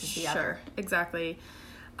group versus the other? Sure, exactly.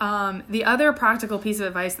 The other practical piece of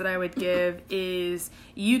advice that I would give is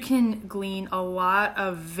you can glean a lot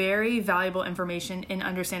of very valuable information in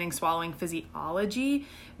understanding swallowing physiology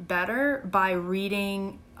better by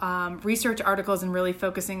reading research articles and really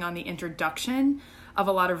focusing on the introduction of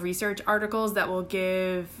a lot of research articles that will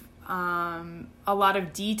give a lot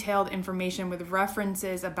of detailed information with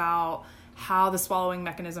references about how the swallowing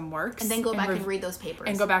mechanism works. And then go back and read those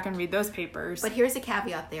papers. But here's a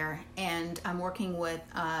caveat there, and I'm working with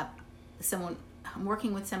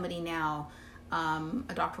somebody now,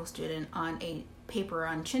 a doctoral student, on a paper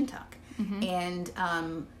on chin tuck. Mm-hmm.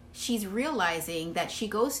 And she's realizing that she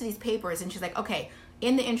goes to these papers and she's like, okay,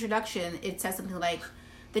 in the introduction, it says something like,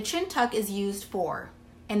 the chin tuck is used for,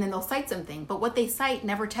 and then they'll cite something, but what they cite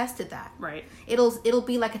never tested that. Right. It'll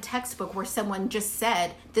be like a textbook where someone just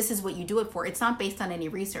said, this is what you do it for. It's not based on any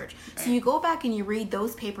research. Right. So you go back and you read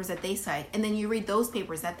those papers that they cite, and then you read those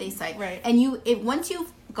papers that they cite. Right. And once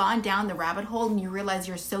you've gone down the rabbit hole and you realize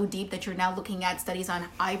you're so deep that you're now looking at studies on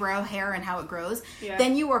eyebrow hair and how it grows,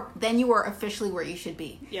 then you are officially where you should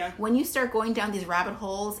be. Yeah. When you start going down these rabbit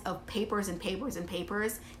holes of papers and papers and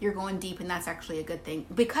papers, you're going deep, and that's actually a good thing,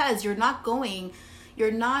 because you're not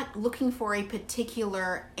looking for a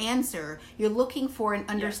particular answer. You're looking for an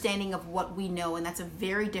understanding of what we know, and that's a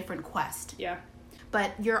very different quest. Yeah.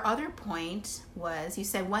 But your other point was, you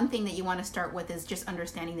said one thing that you want to start with is just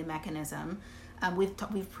understanding the mechanism.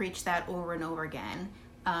 We've preached that over and over again.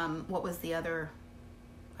 What was the other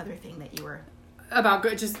thing that you were about?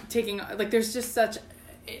 Just taking, like, there's just such.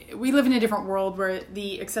 We live in a different world where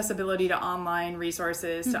the accessibility to online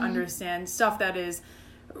resources, mm-hmm. to understand stuff that is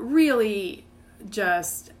really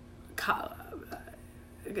just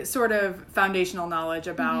sort of foundational knowledge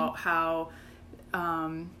about mm-hmm. how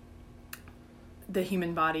the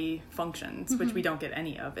human body functions, mm-hmm. which we don't get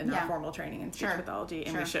any of in our formal training in speech pathology,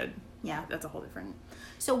 and we should. Yeah. That's a whole different.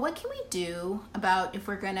 So what can we do about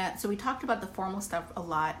so we talked about the formal stuff a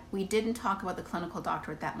lot. We didn't talk about the clinical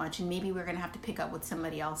doctorate that much, and maybe we're going to have to pick up with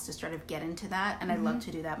somebody else to sort of get into that, and mm-hmm. I'd love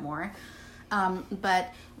to do that more.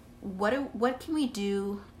 But what can we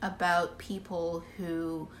do about people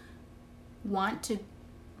who want to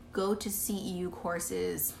go to CEU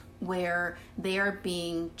courses where they are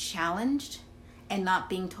being challenged and not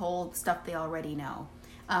being told stuff they already know?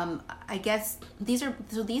 I guess these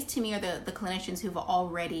to me are the clinicians who've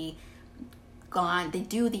already gone. They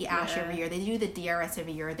do the ASH every year. They do the DRS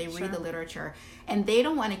every year. They read the literature, and they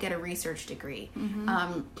don't want to get a research degree.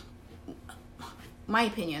 Mm-hmm. My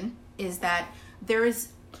opinion is that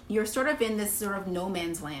you're sort of in this sort of no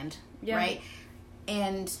man's land, right?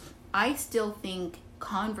 And I still think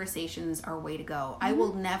conversations are a way to go. Mm-hmm. I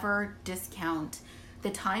will never discount the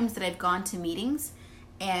times that I've gone to meetings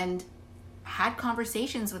and had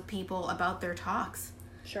conversations with people about their talks.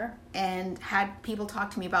 Sure. And had people talk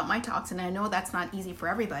to me about my talks, and I know that's not easy for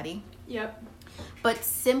everybody. Yep. But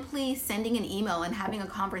simply sending an email and having a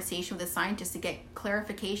conversation with a scientist to get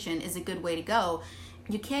clarification is a good way to go.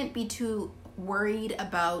 You can't be too worried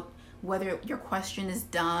about whether your question is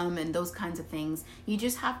dumb and those kinds of things. You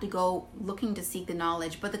just have to go looking to seek the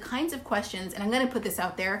knowledge. But the kinds of questions, and I'm going to put this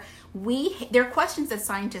out there, there are questions that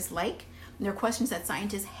scientists like, and there are questions that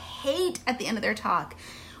scientists hate at the end of their talk.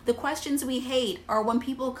 The questions we hate are when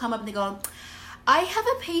people come up and they go, I have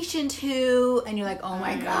a patient who, and you're like, oh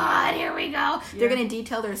my God, here we go. Yeah. They're going to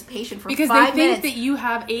detail their patient for 5 minutes. Because they think that you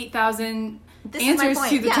have 8,000 answers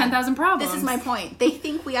to the 10,000 problems. This is my point. They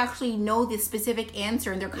think we actually know the specific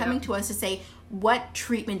answer, and they're coming to us to say, what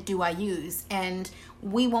treatment do I use? And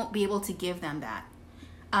we won't be able to give them that.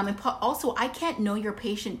 And also, I can't know your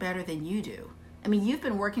patient better than you do. I mean, you've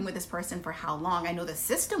been working with this person for how long? I know the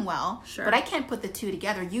system well, but I can't put the two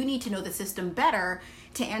together. You need to know the system better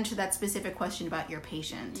to answer that specific question about your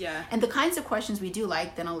patient. Yeah. And the kinds of questions we do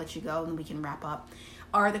like, then I'll let you go and we can wrap up,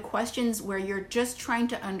 are the questions where you're just trying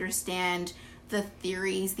to understand the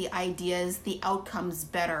theories, the ideas, the outcomes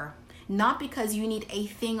better. Not because you need a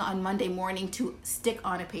thing on Monday morning to stick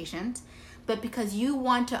on a patient, but because you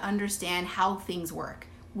want to understand how things work.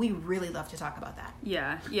 We really love to talk about that.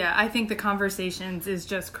 Yeah. I think the conversations is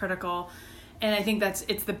just critical. And I think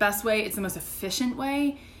it's the best way. It's the most efficient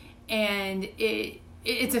way. And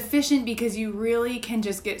it's efficient because you really can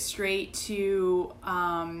just get straight to,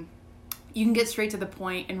 you can get straight to the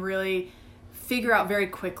point and really figure out very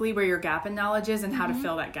quickly where your gap in knowledge is and how to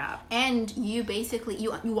fill that gap. And you basically,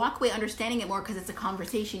 you walk away understanding it more because it's a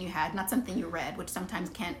conversation you had, not something you read, which sometimes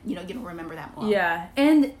can't, you don't remember that well. Yeah.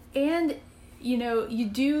 And you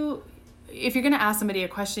do, if you're going to ask somebody a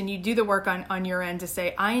question, you do the work on your end to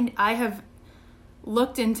say, I have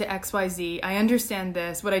looked into XYZ. I understand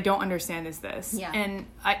this. What I don't understand is this. Yeah. And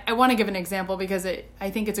I want to give an example because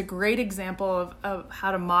I think it's a great example of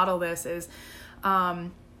how to model this is,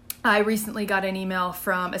 I recently got an email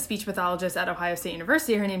from a speech pathologist at Ohio State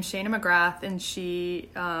University. Her name's Shana McGrath, and she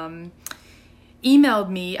emailed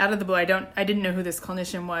me out of the blue. I didn't know who this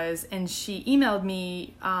clinician was, and she emailed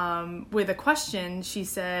me with a question. She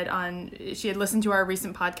said she had listened to our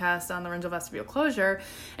recent podcast on laryngeal vestibule closure,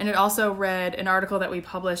 and had also read an article that we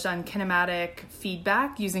published on kinematic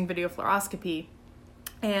feedback using video fluoroscopy.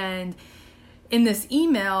 And in this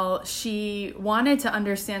email, she wanted to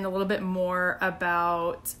understand a little bit more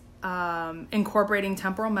about incorporating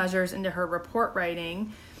temporal measures into her report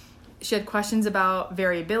writing. She had questions about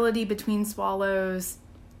variability between swallows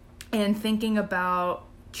and thinking about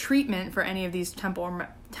treatment for any of these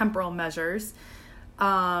temporal measures.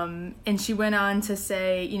 And she went on to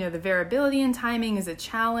say, the variability in timing is a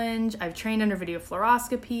challenge. I've trained under video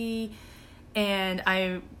fluoroscopy,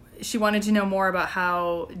 and she wanted to know more about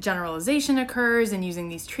how generalization occurs in using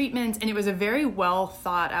these treatments. And it was a very well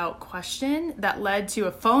thought out question that led to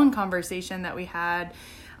a phone conversation that we had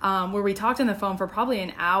where we talked on the phone for probably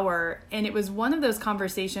an hour. And it was one of those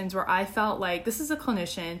conversations where I felt like this is a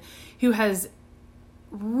clinician who has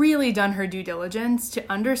really done her due diligence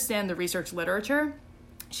to understand the research literature.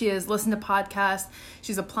 She has listened to podcasts,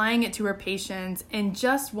 she's applying it to her patients, and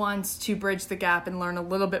just wants to bridge the gap and learn a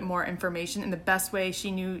little bit more information. And the best way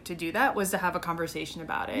she knew to do that was to have a conversation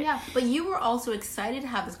about it. Yeah, but you were also excited to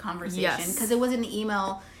have this conversation. Yes. Because it wasn't an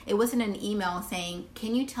email saying,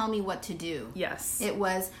 can you tell me what to do? Yes. It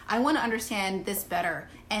was, I want to understand this better.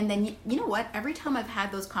 And then, you know what? Every time I've had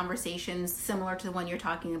those conversations similar to the one you're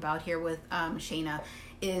talking about here with Shana,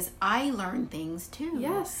 is I learn things too.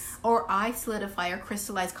 Yes. Or I solidify or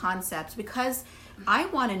crystallize concepts because I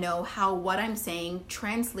want to know how what I'm saying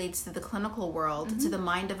translates to the clinical world, to the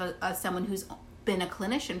mind of someone who's been a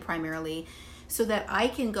clinician primarily, so that I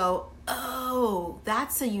can go, oh,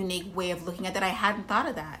 that's a unique way of looking at that. I hadn't thought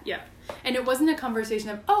of that. Yeah. And it wasn't a conversation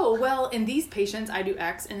of, oh, well, in these patients I do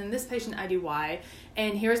X, and in this patient I do Y,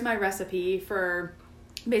 and here's my recipe for,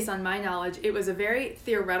 based on my knowledge. It was a very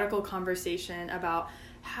theoretical conversation about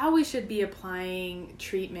how we should be applying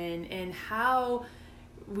treatment and how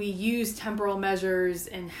we use temporal measures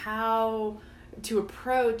and how to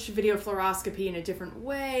approach video fluoroscopy in a different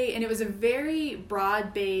way. And it was a very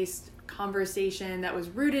broad-based conversation that was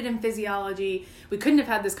rooted in physiology. We couldn't have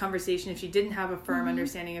had this conversation if she didn't have a firm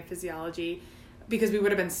understanding of physiology, because we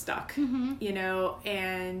would have been stuck,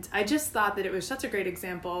 and I just thought that it was such a great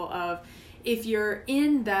example of, if you're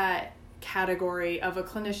in that category of a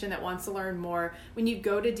clinician that wants to learn more, when you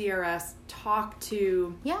go to DRS, talk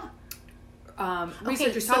to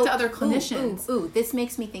researchers, talk to other clinicians. This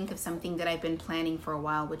makes me think of something that I've been planning for a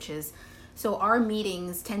while, which is, so our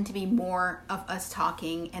meetings tend to be more of us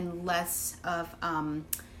talking and less of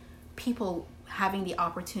people having the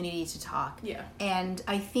opportunity to talk. Yeah. And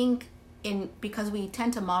I think because we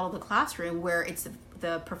tend to model the classroom where it's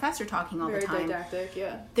the professor talking all Very the time. Very didactic,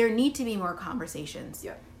 yeah. There need to be more conversations.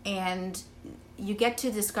 Yeah. And you get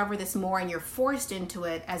to discover this more, and you're forced into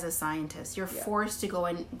it as a scientist. You're forced to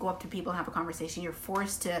go up to people and have a conversation. You're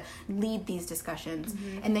forced to lead these discussions.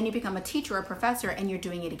 And then you become a teacher or a professor, and you're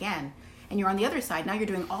doing it again. And you're on the other side. Now you're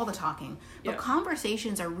doing all the talking. But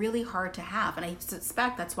conversations are really hard to have. And I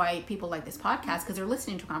suspect that's why people like this podcast, because they're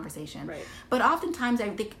listening to a conversation. Right. But oftentimes I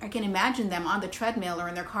can imagine them on the treadmill or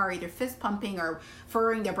in their car, either fist pumping or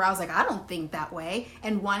furrowing their brows like, I don't think that way,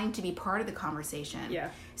 and wanting to be part of the conversation. Yeah.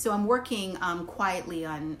 So I'm working quietly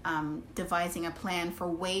on devising a plan for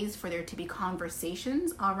ways for there to be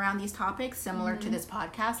conversations around these topics, similar to this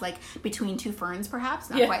podcast, like between two ferns, perhaps.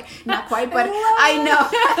 Not quite, but I know.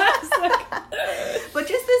 But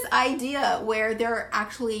just this idea where there are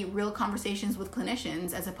actually real conversations with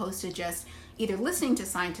clinicians, as opposed to just, either listening to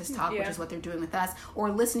scientists talk, which is what they're doing with us,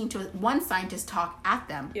 or listening to one scientist talk at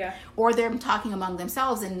them. Yeah. Or they're talking among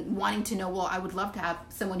themselves and wanting to know, well, I would love to have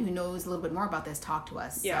someone who knows a little bit more about this talk to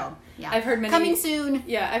us. Yeah. So, yeah. I've heard many, coming soon.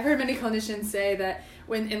 Yeah, I've heard many clinicians say that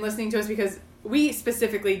when in listening to us, because we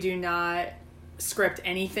specifically do not script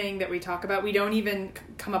anything that we talk about. We don't even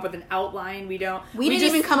come up with an outline. We didn't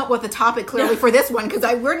even come up with a topic clearly for this one, because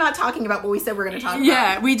we're not talking about what we said we're going to talk about.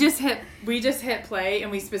 Yeah, we just hit play,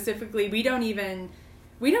 and we don't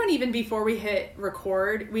even before we hit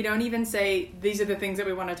record, we don't even say these are the things that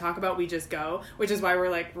we want to talk about. We just go, which is why we're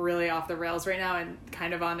like really off the rails right now and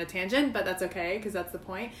kind of on a tangent, but that's okay because that's the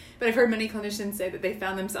point. But I've heard many clinicians say that they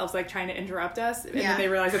found themselves like trying to interrupt us, and then they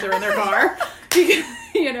realize that they're in their car, because,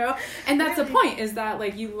 and that's the point, is that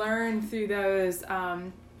like you learn through those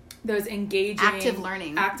engaging active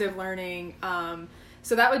learning.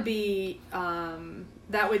 So that would be.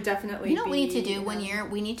 That would definitely be... what we need to do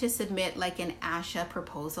we need to submit like an ASHA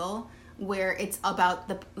proposal where it's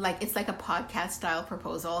about it's like a podcast style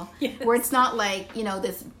proposal, where it's not like,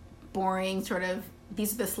 this boring sort of,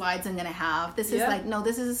 these are the slides I'm going to have. This is like, no,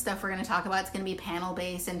 this is the stuff we're going to talk about. It's going to be panel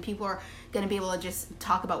based, and people are going to be able to just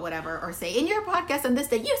talk about whatever, or say, in your podcast on this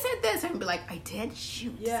day, you said this, and be like, I did?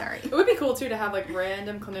 Shoot, sorry. It would be cool, too, to have, like,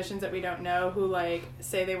 random clinicians that we don't know who, like,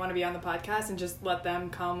 say they want to be on the podcast, and just let them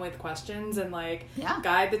come with questions and, like,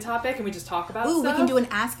 guide the topic, and we just talk about stuff. We can do an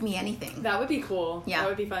Ask Me Anything. That would be cool. Yeah. That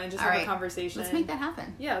would be fun, and just have a conversation. Let's make that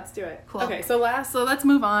happen. Yeah, let's do it. Cool. Okay, so let's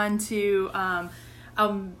move on to,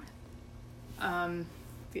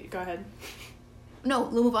 go ahead. No,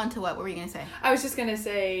 we'll move on to what were you going to say? I was just going to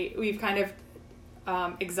say we've kind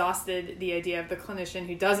of exhausted the idea of the clinician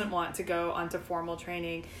who doesn't want to go onto formal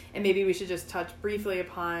training, and maybe we should just touch briefly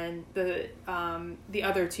upon the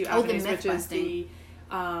other two avenues, which is the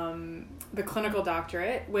clinical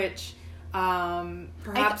doctorate, which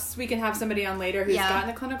perhaps we can have somebody on later who's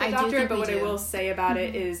gotten a clinical doctorate, but what I will say about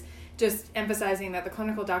it is just emphasizing that the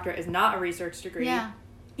clinical doctorate is not a research degree. Yeah.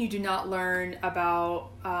 You do not learn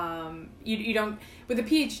about, you don't, with a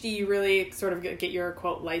PhD, you really sort of get your,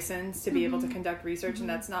 quote, license to be able to conduct research, and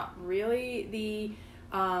that's not really the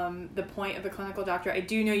point of the clinical doctorate. I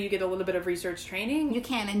do know you get a little bit of research training. You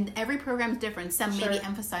can, and every program is different. Some maybe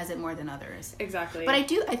emphasize it more than others. Exactly. But I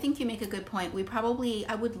think you make a good point.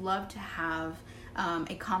 I would love to have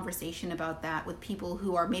a conversation about that with people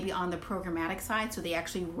who are maybe on the programmatic side, so they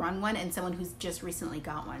actually run one, and someone who's just recently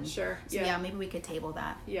got one. Sure. So maybe we could table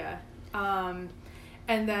that. Yeah.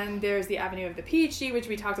 And then there's the avenue of the PhD, which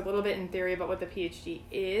we talked a little bit in theory about what the PhD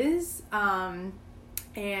is. And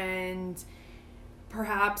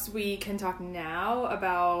perhaps we can talk now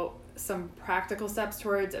about some practical steps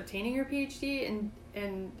towards obtaining your PhD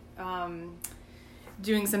and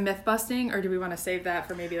doing some myth busting, or do we want to save that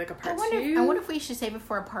for maybe like a part 2? I wonder if we should save it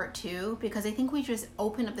for a part 2, because I think we just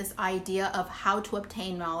open up this idea of how to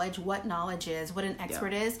obtain knowledge, what knowledge is, what an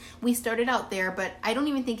expert is. We started out there, but I don't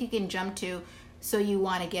even think you can jump to, so you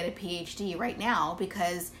want to get a PhD right now,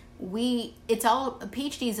 because a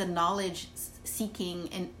PhD is a knowledge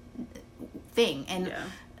seeking thing, and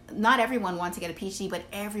not everyone wants to get a PhD, but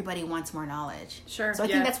everybody wants more knowledge. Sure. So I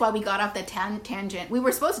think that's why we got off the tangent. We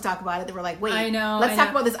were supposed to talk about it. They were like, wait, let's talk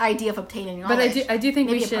about this idea of obtaining knowledge. But I do think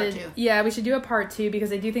we should. Yeah, we should do a part 2,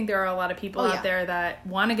 because I do think there are a lot of people out there that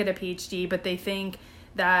want to get a PhD, but they think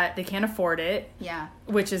that they can't afford it. Yeah.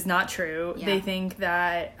 Which is not true. Yeah. They think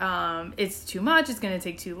that it's too much, it's going to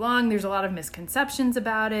take too long. There's a lot of misconceptions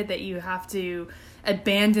about it, that you have to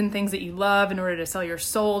abandon things that you love in order to sell your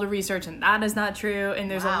soul to research, and that is not true.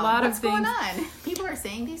 And there's a lot of things. What's going on? People are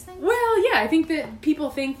saying these things? Well, yeah, I think that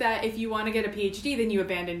people think that if you want to get a PhD, then you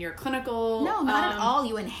abandon your clinical. No, not at all.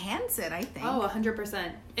 You enhance it, I think. Oh,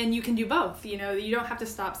 100%. And you can do both. You don't have to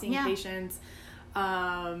stop seeing patients.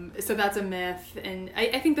 So that's a myth. And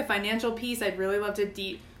I think the financial piece I'd really love to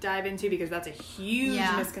deep dive into, because that's a huge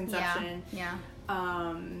misconception. Yeah.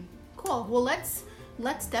 Cool. Well,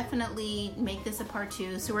 let's definitely make this a part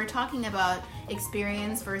 2. So we're talking about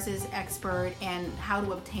experience versus expert and how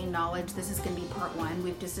to obtain knowledge. This is going to be part 1.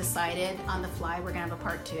 We've just decided on the fly we're going to have a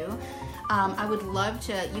part 2. I would love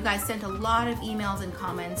to, you guys sent a lot of emails and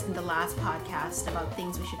comments in the last podcast about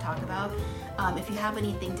things we should talk about. If you have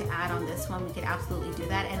anything to add on this one, we could absolutely do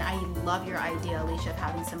that. And I love your idea, Alicia, of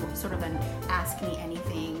having some sort of an Ask Me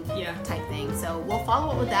Anything type thing. So we'll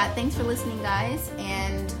follow up with that. Thanks for listening, guys,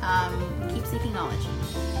 and keep seeking knowledge.